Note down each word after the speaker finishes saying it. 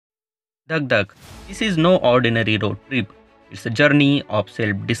Dhak Dhak. This is no ordinary road trip. It's a journey of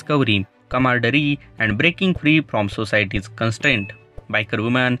self-discovery, camaraderie, and breaking free from society's constraint. Biker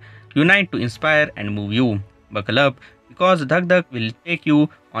women unite to inspire and move you. Buckle up because Dhak Dhak will take you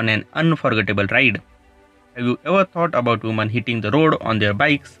on an unforgettable ride. Have you ever thought about women hitting the road on their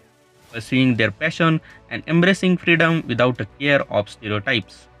bikes, pursuing their passion, and embracing freedom without a care of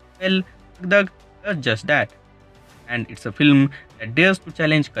stereotypes? Well, Dhak Dhak does just that, and it's a film that dares to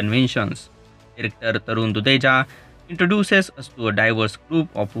challenge conventions. Director Tarun Dudeja introduces us to a diverse group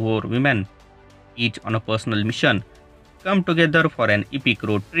of four women, each on a personal mission, come together for an epic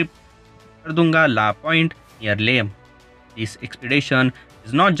road trip to Khardung La Point near Leh. This expedition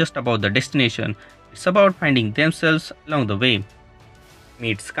is not just about the destination, it's about finding themselves along the way.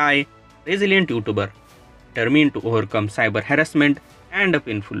 Meet Sky, resilient YouTuber, determined to overcome cyber harassment and a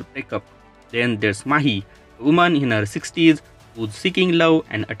painful breakup. Then there's Mahi, a woman in her 60s who's seeking love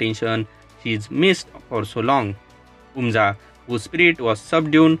and attention she's missed for so long. Umza, whose spirit was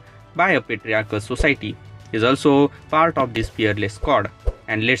subdued by a patriarchal society, is also part of this fearless squad.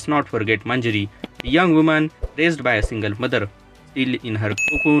 And let's not forget Manjari, a young woman raised by a single mother, still in her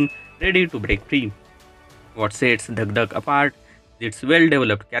cocoon, ready to break free. What sets Dhak Dhak apart is its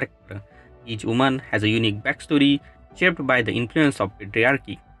well-developed character. Each woman has a unique backstory shaped by the influence of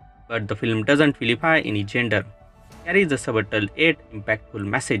patriarchy, but the film doesn't vilify any gender. It carries a subtle yet impactful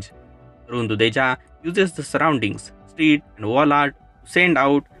message. Tarun Dudeja uses the surroundings, street and wall art to send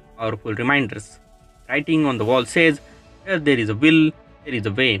out powerful reminders. Writing on the wall says, "Where there is a will, there is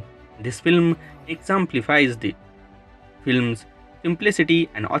a way." This film exemplifies the film's simplicity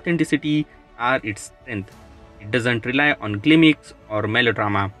and authenticity are its strength. It doesn't rely on gimmicks or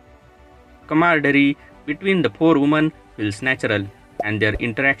melodrama. Camaraderie between the four women feels natural, and their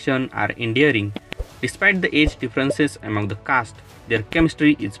interaction are endearing. Despite the age differences among the cast, their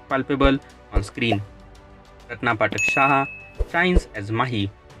chemistry is palpable on screen. Ratna Pathak Shah shines as Mahi,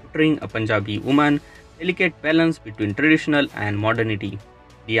 portraying a Punjabi woman, delicate balance between traditional and modernity.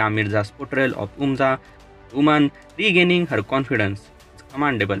 Dia Mirza's portrayal of Umza, a woman regaining her confidence, is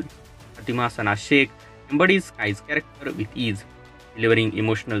commendable. Fatima Sana Sheikh embodies Sky's character with ease, delivering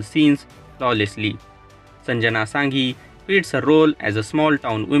emotional scenes flawlessly. Sanjana Sanghi fits her role as a small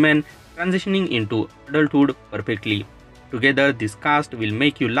town woman transitioning into adulthood perfectly. Together, this cast will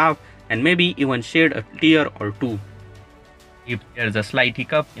make you laugh and maybe even shed a tear or two. If there's a slight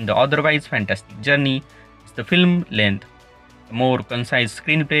hiccup in the otherwise fantastic journey, it's the film length. A more concise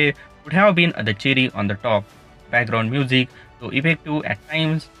screenplay would have been the cherry on the top. Background music, though effective at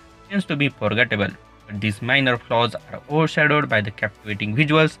times, tends to be forgettable, but these minor flaws are overshadowed by the captivating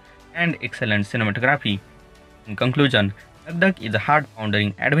visuals and excellent cinematography. In conclusion, Dhak Dhak is a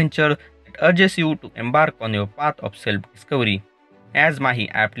heart-pounding adventure that urges you to embark on your path of self-discovery. As Mahi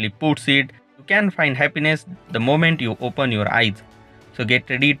aptly puts it, you can find happiness the moment you open your eyes. So get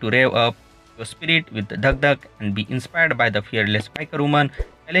ready to rev up your spirit with Dhak Dhak and be inspired by the fearless biker woman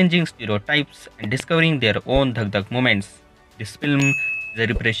challenging stereotypes and discovering their own Dhak Dhak moments. This film is a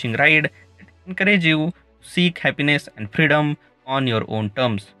refreshing ride that encourages you to seek happiness and freedom on your own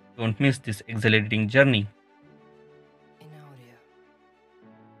terms. Don't miss this exhilarating journey.